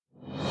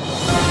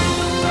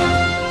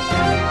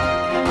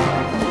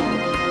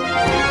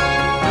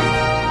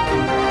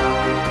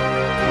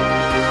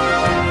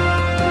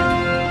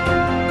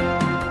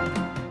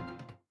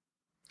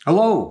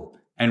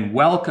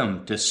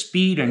welcome to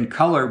Speed and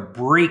Color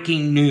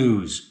Breaking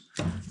News.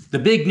 The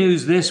big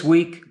news this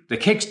week, the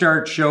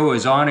Kickstart show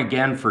is on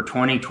again for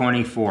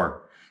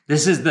 2024.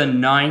 This is the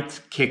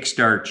 9th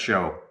Kickstart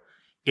show.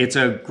 It's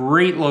a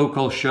great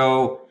local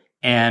show,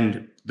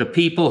 and the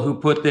people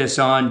who put this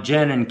on,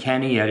 Jen and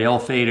Kenny at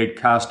Ill-Fated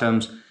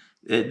Customs,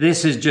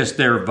 this is just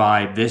their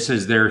vibe. This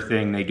is their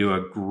thing. They do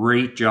a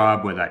great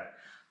job with it.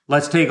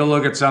 Let's take a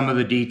look at some of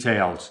the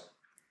details.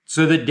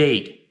 So the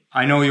date,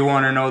 I know you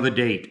want to know the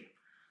date.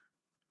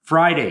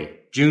 Friday,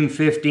 June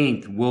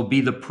 15th will be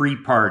the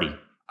pre-party.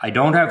 I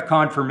don't have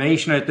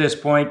confirmation at this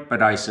point,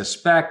 but I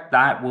suspect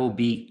that will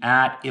be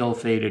at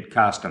Ill-Fated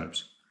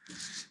Customs.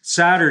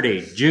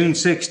 Saturday, June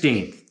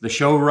 16th, the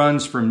show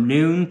runs from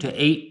noon to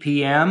 8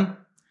 p.m.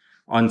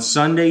 On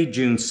Sunday,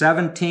 June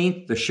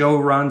 17th, the show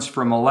runs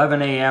from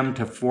 11 a.m.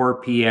 to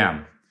 4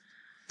 p.m.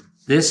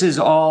 This is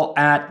all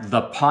at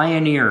The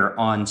Pioneer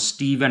on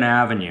Stephen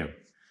Avenue.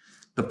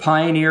 The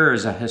Pioneer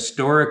is a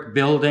historic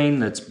building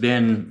that's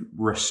been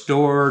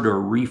restored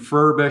or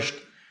refurbished.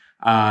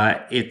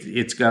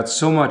 It's got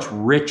so much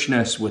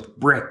richness with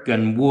brick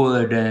and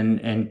wood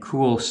and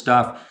cool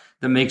stuff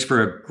that makes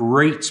for a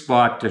great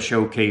spot to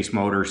showcase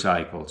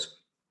motorcycles.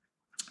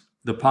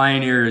 The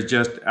Pioneer is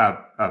just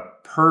a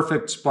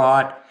perfect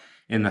spot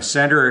in the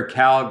center of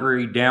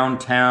Calgary,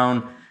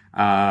 downtown,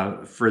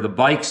 for the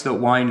bikes that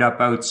wind up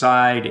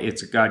outside.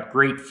 It's got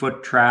great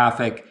foot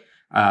traffic.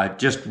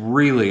 Just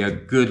really a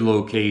good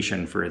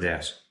location for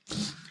this.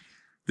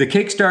 The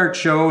Kickstart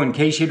show, in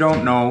case you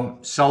don't know,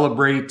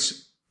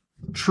 celebrates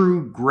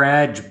true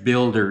garage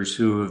builders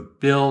who have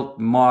built,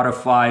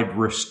 modified,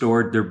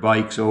 restored their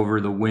bikes over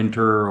the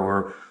winter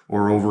or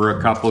over a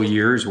couple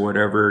years,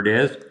 whatever it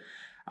is.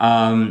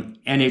 And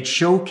it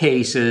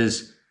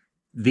showcases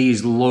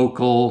these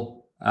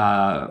local,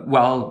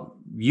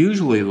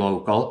 usually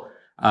local,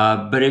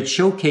 but it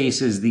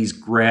showcases these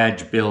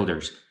garage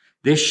builders.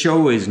 This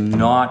show is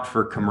not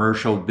for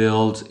commercial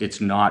builds. It's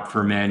not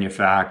for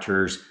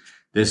manufacturers.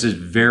 This is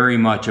very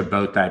much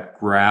about that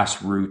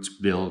grassroots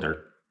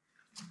builder.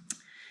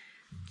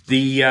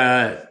 The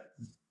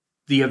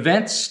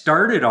event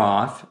started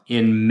off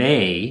in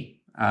May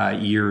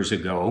years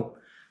ago.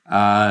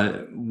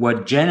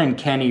 What Jen and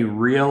Kenny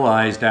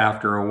realized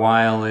after a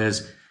while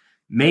is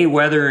May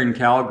weather in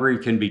Calgary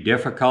can be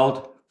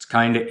difficult. It's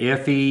kind of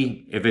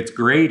iffy. If it's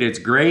great, it's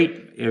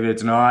great. If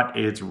it's not,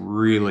 it's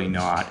really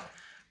not.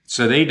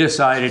 So they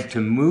decided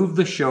to move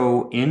the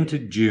show into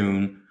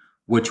June,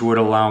 which would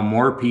allow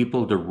more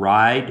people to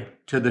ride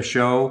to the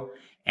show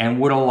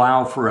and would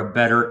allow for a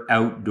better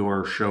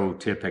outdoor show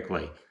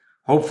typically.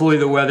 Hopefully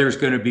the weather's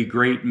going to be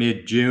great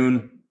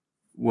mid-June.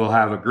 We'll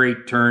have a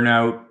great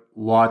turnout,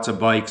 lots of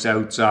bikes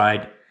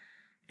outside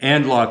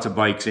and lots of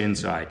bikes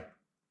inside.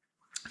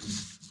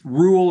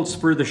 Rules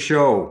for the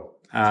show.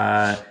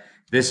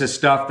 This is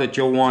stuff that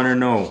you'll want to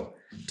know.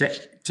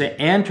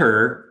 To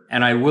enter,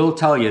 and I will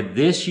tell you,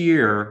 this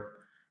year,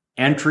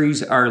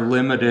 entries are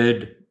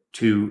limited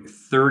to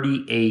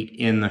 38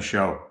 in the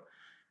show.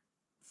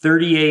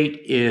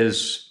 38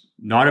 is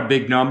not a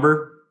big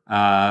number.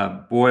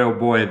 Boy, oh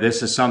boy,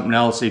 this is something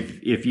else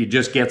if you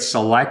just get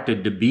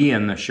selected to be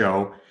in the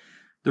show.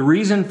 The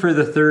reason for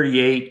the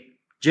 38,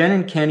 Jen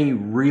and Kenny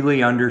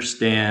really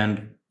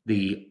understand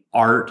the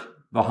art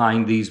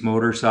behind these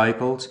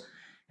motorcycles,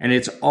 and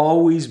it's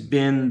always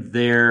been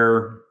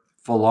their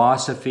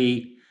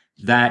philosophy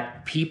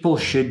that people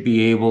should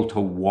be able to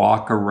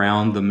walk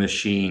around the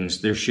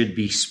machines. There should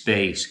be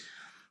space.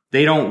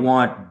 They don't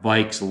want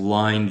bikes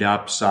lined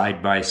up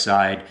side by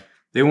side.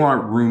 They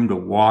want room to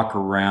walk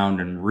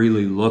around and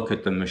really look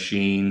at the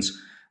machines.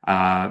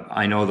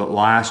 I know that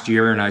last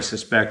year, and I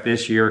suspect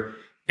this year,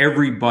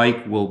 every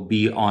bike will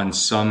be on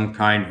some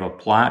kind of a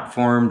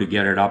platform to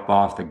get it up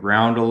off the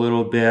ground a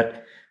little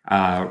bit.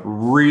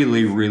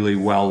 Really, really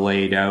well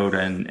laid out,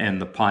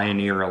 and the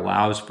Pioneer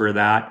allows for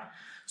that.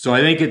 So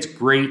I think it's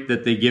great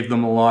that they give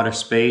them a lot of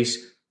space.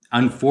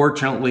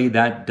 Unfortunately,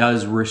 that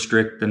does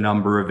restrict the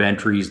number of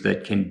entries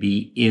that can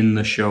be in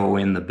the show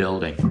in the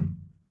building.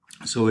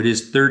 So it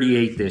is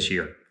 38 this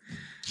year.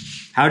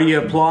 How do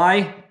you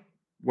apply?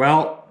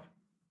 Well,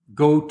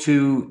 go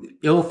to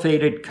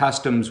Ill-Fated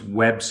Customs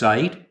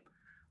website.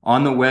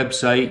 On the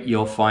website,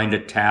 you'll find a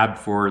tab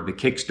for the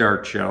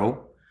Kickstart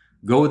show.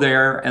 Go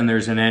there and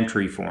there's an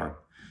entry form.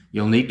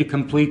 You'll need to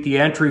complete the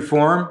entry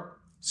form,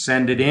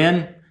 send it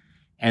in,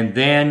 and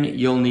then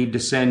you'll need to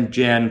send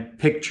Jen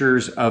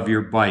pictures of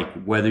your bike,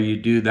 whether you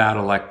do that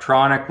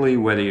electronically,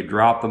 whether you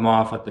drop them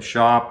off at the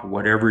shop,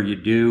 whatever you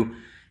do,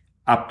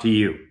 up to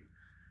you.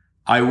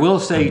 I will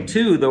say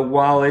too that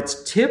while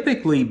it's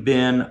typically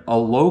been a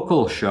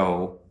local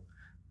show,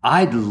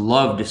 I'd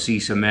love to see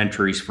some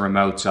entries from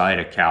outside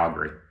of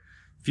Calgary.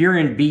 If you're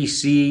in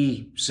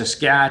BC,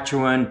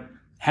 Saskatchewan,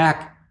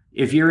 heck,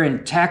 if you're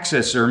in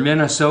Texas or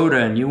Minnesota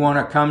and you want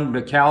to come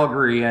to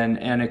Calgary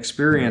and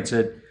experience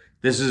it,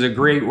 this is a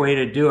great way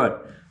to do it.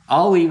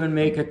 I'll even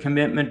make a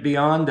commitment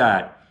beyond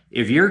that.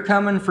 If you're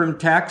coming from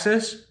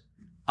Texas,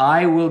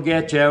 I will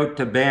get you out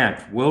to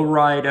Banff. We'll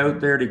ride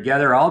out there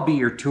together. I'll be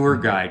your tour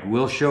guide.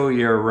 We'll show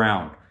you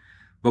around.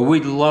 But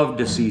we'd love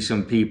to see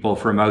some people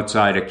from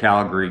outside of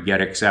Calgary get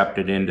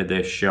accepted into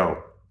this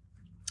show.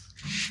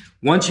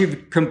 Once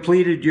you've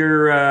completed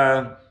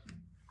your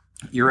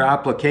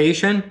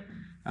application,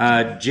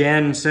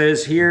 Jen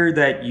says here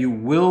that you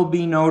will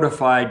be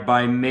notified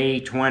by May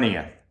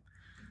 20th.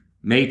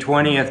 May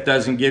 20th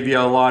doesn't give you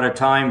a lot of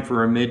time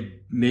for a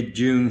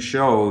mid-June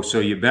show, so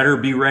you better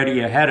be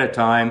ready ahead of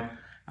time,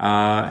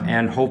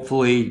 and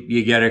hopefully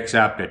you get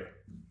accepted.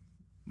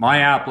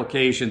 My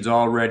application's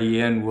already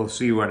in. We'll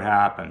see what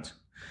happens.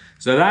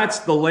 So that's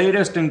the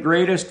latest and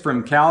greatest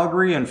from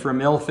Calgary and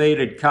from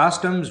Ill-Fated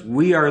Kustoms.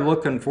 We are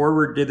looking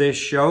forward to this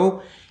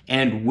show,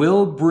 and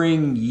we'll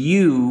bring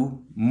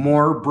you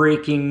more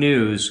breaking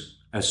news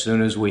as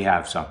soon as we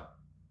have some.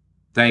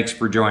 Thanks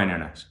for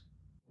joining us.